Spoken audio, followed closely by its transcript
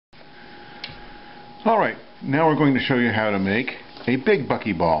Alright, now we're going to show you how to make a big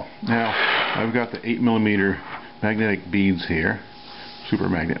buckyball. Now, I've got the 8mm magnetic beads here, Super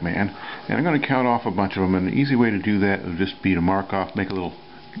Magnet Man, and I'm going to count off a bunch of them, and the easy way to do that would just be to mark off, make a little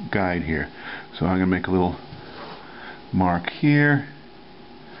guide here. So I'm going to make a little mark here,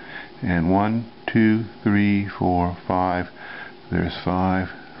 and 1, 2, 3, 4, 5, there's 5,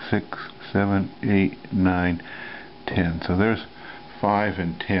 6, 7, 8, 9, 10. So there's 5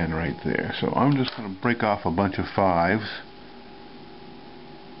 and 10 right there. So I'm just going to break off a bunch of 5s.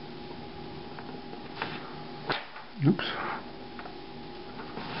 Oops.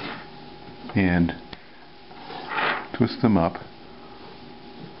 And twist them up.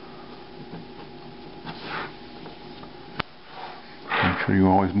 Make sure you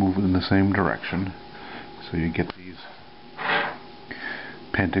always move in the same direction so you get these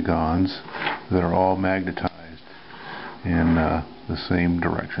pentagons that are all magnetized in the same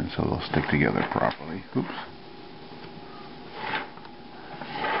direction, so they'll stick together properly. Oops.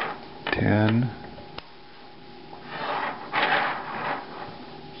 10,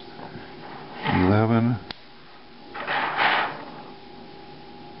 11,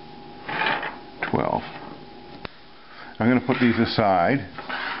 12. I'm going to put these aside,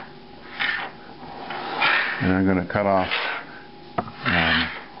 and I'm going to cut off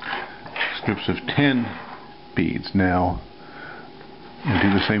strips of 10 beads now, and do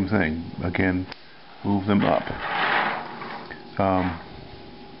the same thing again. Move them up. Now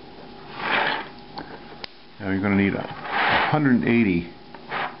you're going to need 180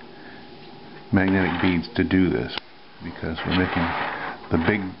 magnetic beads to do this, because we're making the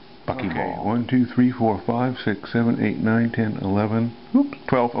big buckyball. Okay. 1, 2, 3, 4, 5, 6, 7, 8, 9, 10, 11, oops,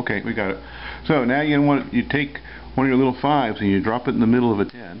 12. Okay, we got it. So now you take one of your little 5s and you drop it in the middle of a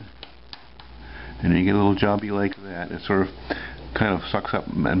 10, and you get a little jobby like that. It sort of kind of sucks up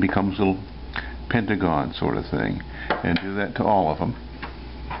and becomes a little pentagon sort of thing. And do that to all of them.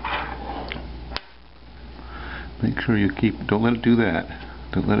 Make sure you don't let it do that.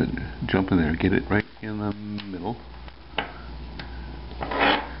 Don't let it jump in there. Get it right in the middle.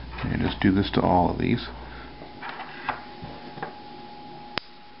 And just do this to all of these.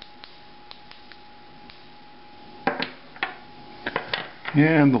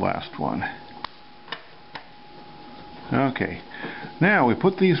 And the last one. Okay, now we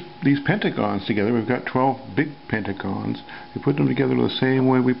put these pentagons together. We've got 12 big pentagons. We put them together the same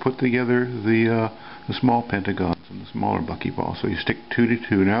way we put together the small pentagons and the smaller buckyball. So you stick 2 to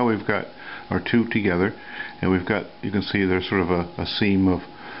 2. Now we've got our 2 together, and we've got, you can see there's sort of a seam of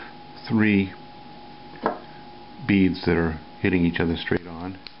 3 beads that are hitting each other straight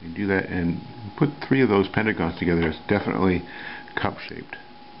on. You do that and put 3 of those pentagons together. It's definitely cup shaped.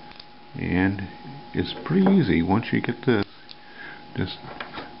 And it's pretty easy. Once you get this, just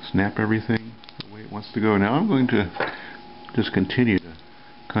snap everything the way it wants to go. Now I'm going to just continue to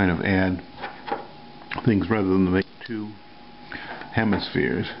kind of add things rather than make 2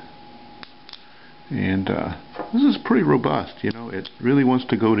 hemispheres. And this is pretty robust, you know. It really wants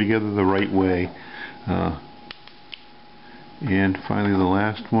to go together the right way. And finally the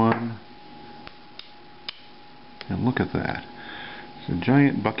last one. And look at that. It's a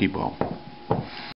giant buckyball.